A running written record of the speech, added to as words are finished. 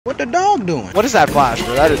What the dog doing? What is that flash,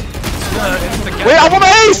 bro? That is. Wait, I want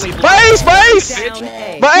my ace! My ace! My ace!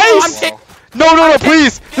 My ace! No, no, no,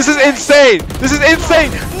 please! This is insane! This is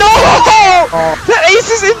insane! No! That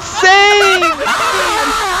ace is insane!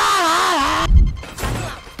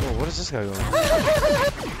 Oh, what is this guy doing?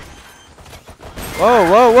 Whoa,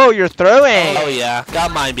 whoa, whoa, you're throwing! Oh yeah,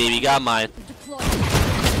 got mine, baby, got mine.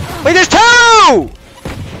 Wait, there's two!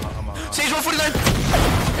 Stage 149!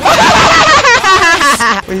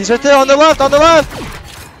 Wait, he's right there on the left, on the left!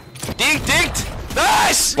 Dinked!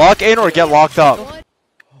 Nice! Lock in or get locked up.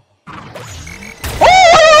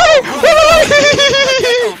 Oh.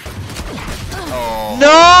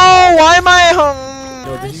 No, why am I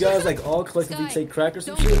Yo, did you guys like all collectively take crack or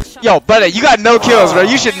some shit? Yo, buddy, you got no kills, bro.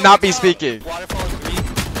 You should not be speaking. Waterfall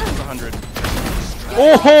 100.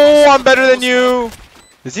 Oh, I'm better than you.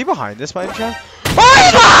 Is he behind this by any chance? Oh,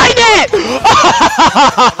 he's behind it!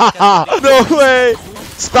 No way.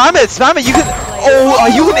 Spam it, spam it. You can. Oh, are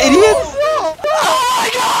you an idiot?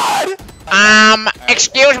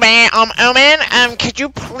 Excuse me, Omen, could you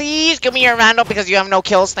please give me your vandal because you have no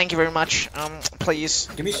kills? Thank you very much. Please.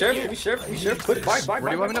 Give me sheriff, give me sheriff, give me sheriff. Quick, bye. Where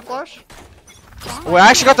do you want me to flash? Wait, I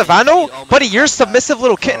actually got the vandal? Buddy, you're a submissive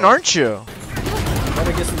little kitten, aren't you?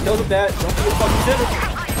 Gotta get some kills with that. Don't be a fucking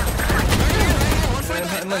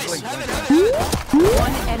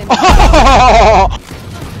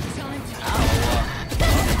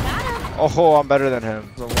Oh, I'm better than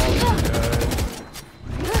him.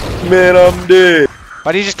 Man, I'm dead.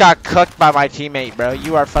 But he just got cooked by my teammate, bro.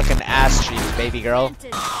 You are fucking ass cheeks, baby girl.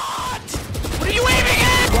 What are you aiming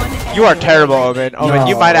at? You are terrible, Omen. Omen,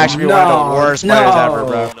 you might actually be one of the worst players ever,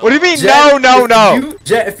 bro. What do you mean, Jet, no?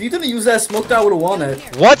 Jet, if you didn't use that smoke, I would have won it.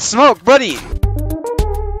 What smoke, buddy?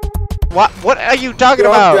 What are you talking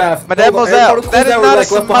about? Updraft. Mademoiselle, that is not a left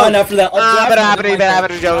behind smoke. after that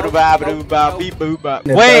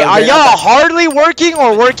Wait, are y'all hardly working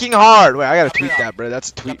or working hard? Wait, I gotta tweet that, bro. That's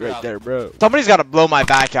a tweet right there, bro. Somebody's gotta blow my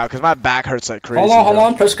back out, because my back hurts like crazy. Hold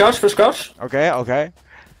on. Press crouch, press crouch. Okay, okay.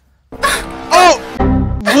 Oh!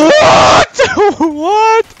 What?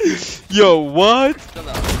 What? Yo, what?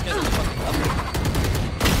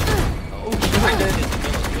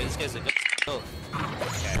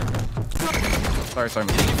 Sorry. Help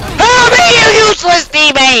me, you useless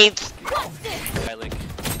teammates!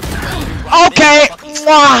 Okay!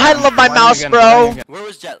 I love my mouse, bro. Where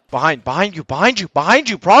was Jet? Behind you,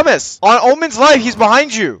 promise. On Omen's life, he's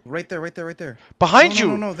behind you. Right there. Behind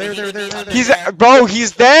you. No, there. He's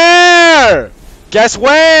there. Guess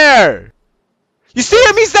where? You see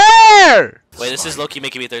him? He's there. Wait, this is Loki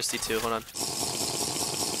making me thirsty too. Hold on.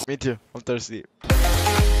 Me too. I'm thirsty.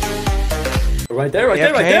 Right there.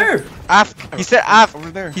 Af. He said af.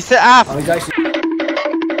 Over there. He said af. Oh, guys.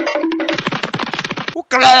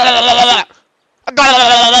 Look at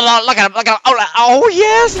him. Oh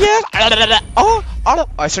yes. Oh,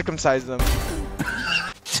 I circumcised them.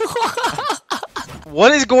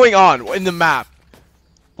 What is going on in the map?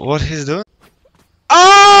 What he's doing?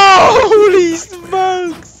 Oh, holy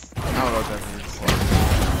smokes! I don't know what that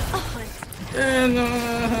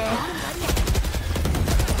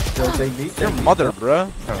means. Your mother, bruh.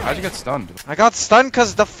 How'd you get stunned? I got stunned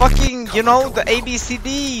because the fucking, the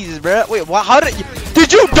ABCDs, bruh. Wait, what? How did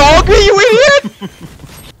you dog me, you idiot?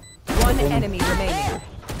 One enemy remaining.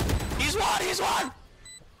 He's one!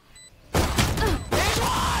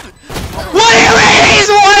 What do you mean he's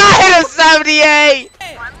one? I hit a 78!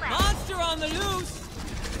 Monster on the loose!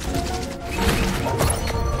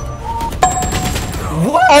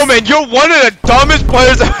 Oh man, you're one of the dumbest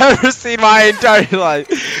players I've ever seen in my entire life.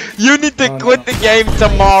 You need to quit the game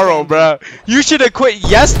tomorrow, bro. You should have quit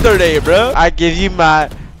yesterday, bro. I give you my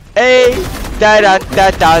A da.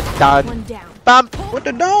 One down. Bam. What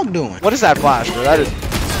the dog doing? What is that flash, bro? That is.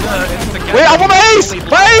 Wait, I want my ace!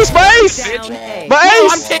 My ace! Down A. My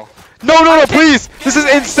ace! No, please! This is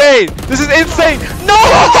insane! No!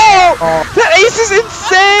 That ace is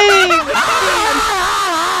insane!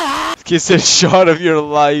 Kiss a shot of your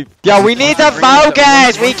life. Yeah, we need to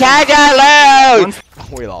focus! We can't get loud!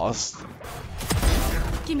 We lost.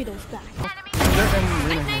 Give me those back.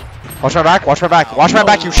 Watch my back,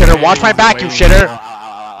 you shitter! Watch my back, you shitter!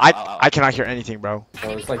 I cannot hear anything, bro. Oh,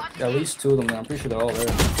 it's like at least two of them. I'm pretty sure they're all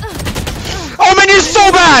there. Oh man, you're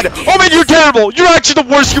so bad! Oh man, you're terrible! You're actually the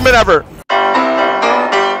worst human ever!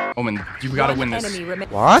 Omen, you gotta win this. Enemy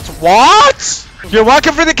remaining. What? You're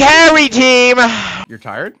welcome for the carry team! You're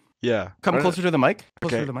tired? Yeah. Come closer to the mic.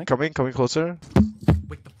 Okay, coming closer.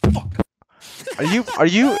 Wait, the fuck? Are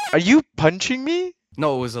you punching me?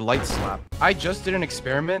 No, it was a light slap. I just did an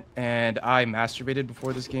experiment and I masturbated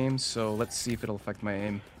before this game, so let's see if it'll affect my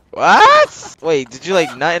aim. What? Wait, did you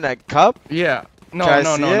like nut in a cup? Yeah. No, Can I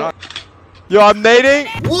no, see no, it? no. Yo, I'm nading.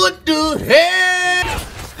 What the hell?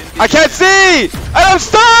 I can't see! And I'm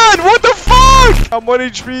stunned! What the fuck? I'm 1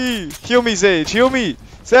 HP. Heal me, Sage. Heal me.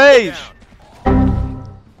 Sage! Heal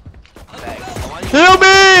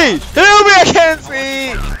me! Heal me! I can't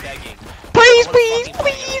see! Please, please,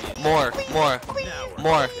 please! More.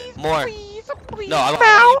 No, I'm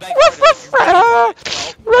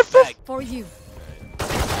For you.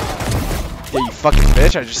 Yeah, you fucking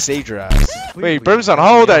bitch. I just saved your ass. Wait, Brimstone,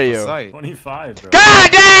 how old are you? 25, bro.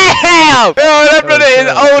 God damn! Yo, that brother is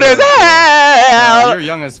old as hell! You're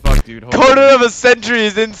young as fuck, dude. Hold Quarter on. of a century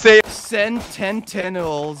is insane. Send 10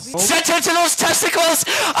 tentacles. Sentinel's testicles!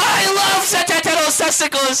 I love Sentinel's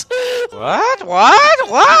testicles! What?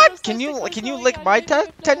 Can you lick my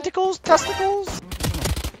testicles?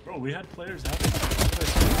 Bro, we had players having.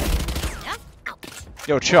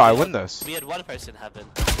 Yo, chill. I win this. We had one person have it.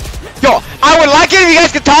 Yo, I would like it if you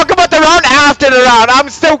guys could talk about the round after the round. I'm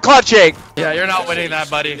still clutching. Yeah, you're not winning that,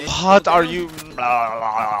 buddy. What are you?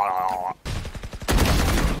 My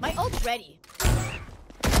ult's ready.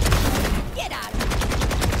 Get out.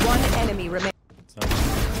 One enemy remains.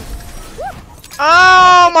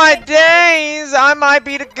 Oh my days! I might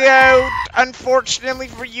be the GOAT. Unfortunately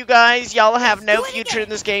for you guys, y'all have no future in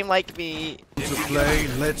this game like me.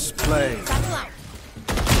 Let's play.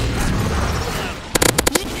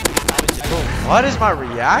 What is my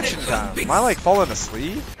reaction time? Am I like falling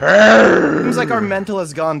asleep? Seems like our mental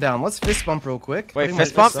has gone down. Let's fist bump real quick. Wait, Putting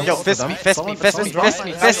fist my bump? fists Yo, up fist for me, them. fist me, fist me, fist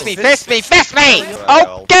me, fist me, fist me, Fist me!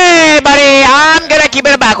 Okay, buddy, I'm gonna keep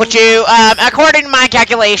it back with you. According to my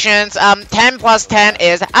calculations, 10 plus 10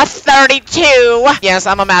 is a 32. Yes,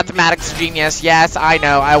 I'm a mathematics genius. Yes, I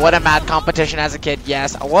know. I won a math competition as a kid.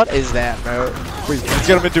 Yes. What is that, bro? Wait, let's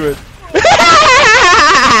get him into it.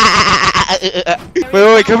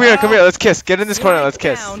 Wait, come here, let's kiss. Get in this corner, let's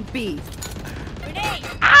kiss. Down B.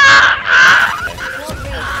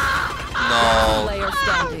 No. Player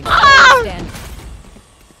standing. Player standing.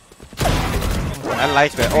 I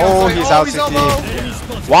like that. Oh, he's out 60.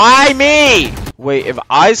 Why me? Wait, if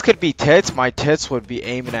eyes could be tits, my tits would be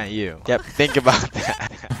aiming at you. Yep, think about that.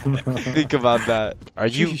 Think about that. Are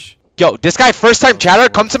you... Yo, this guy, first time chatter,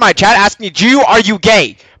 comes to my chat, asks me, Jiyu, are you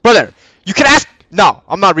gay? Brother, you can ask... No,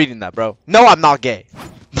 I'm not reading that, bro. No, I'm not gay.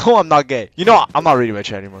 No, I'm not gay. You know, I'm not reading my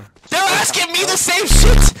chat anymore. They're asking me the same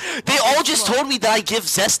shit! They all just told me that I give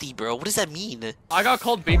zesty, bro. What does that mean? I got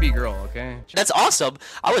called baby girl, okay? That's awesome.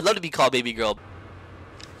 I would love to be called baby girl.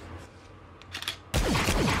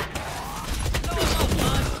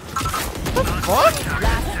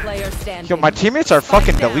 Last player standing. Yo, my teammates are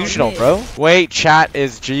fucking delusional, bro. Wait, chat,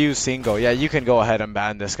 is Jiyu single? Yeah, you can go ahead and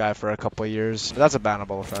ban this guy for a couple of years. That's a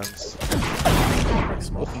bannable offense. Like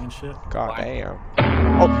smoking and shit. God damn.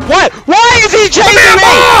 Oh, what? Why is he chasing me?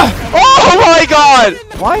 Oh my god!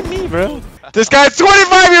 Why me, bro? This guy's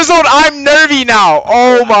 25 years old. I'm nervy now.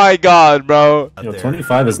 Oh my god, bro. Yo,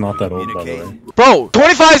 25 is not that old, by the way. Bro,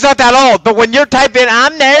 25 is not that old, but when you're typing,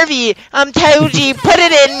 I'm nervy, I'm Toji, put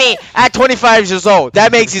it in me, at 25 years old,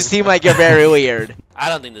 that makes you seem like you're very weird. I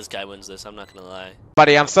don't think this guy wins this, I'm not gonna lie.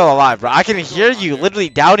 Buddy, I'm still alive, bro. I can hear you literally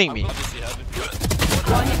doubting me.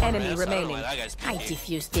 One enemy remaining. I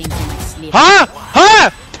diffuse things in my sleep. Huh? Huh?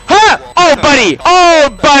 Huh? Oh, buddy. Oh,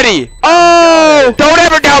 buddy. Oh, don't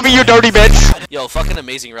ever doubt me, you dirty bitch. Yo, fucking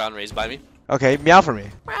amazing round raised by me. Okay, meow for me.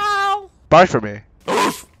 Bark for me.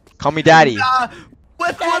 Call me daddy.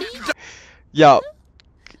 Yo.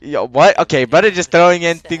 Yo, what? Okay, brother just throwing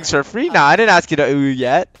in things for free? Nah, I didn't ask you to ooh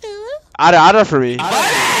yet. Ada for me.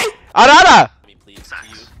 Ada! Me, please,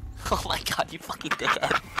 you. Oh my god, you fucking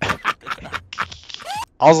dickhead.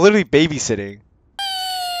 I was literally babysitting.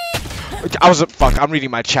 Fuck, I'm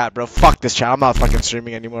reading my chat, bro. Fuck this chat. I'm not fucking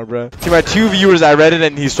streaming anymore, bro. To my 2 viewers, I read it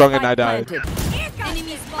and he swung and I died. Where's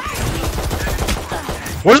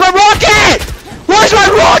my rocket? Where's my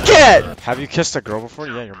rocket? Have you kissed a girl before?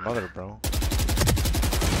 Yeah, your mother, bro.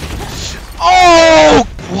 Oh!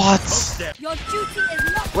 What? Your duty is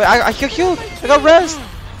not. Wait, I got killed. I got res.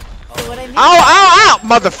 What I mean. Ow, ow, ow!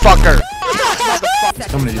 Motherfucker!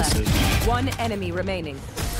 Seconds left. One enemy remaining.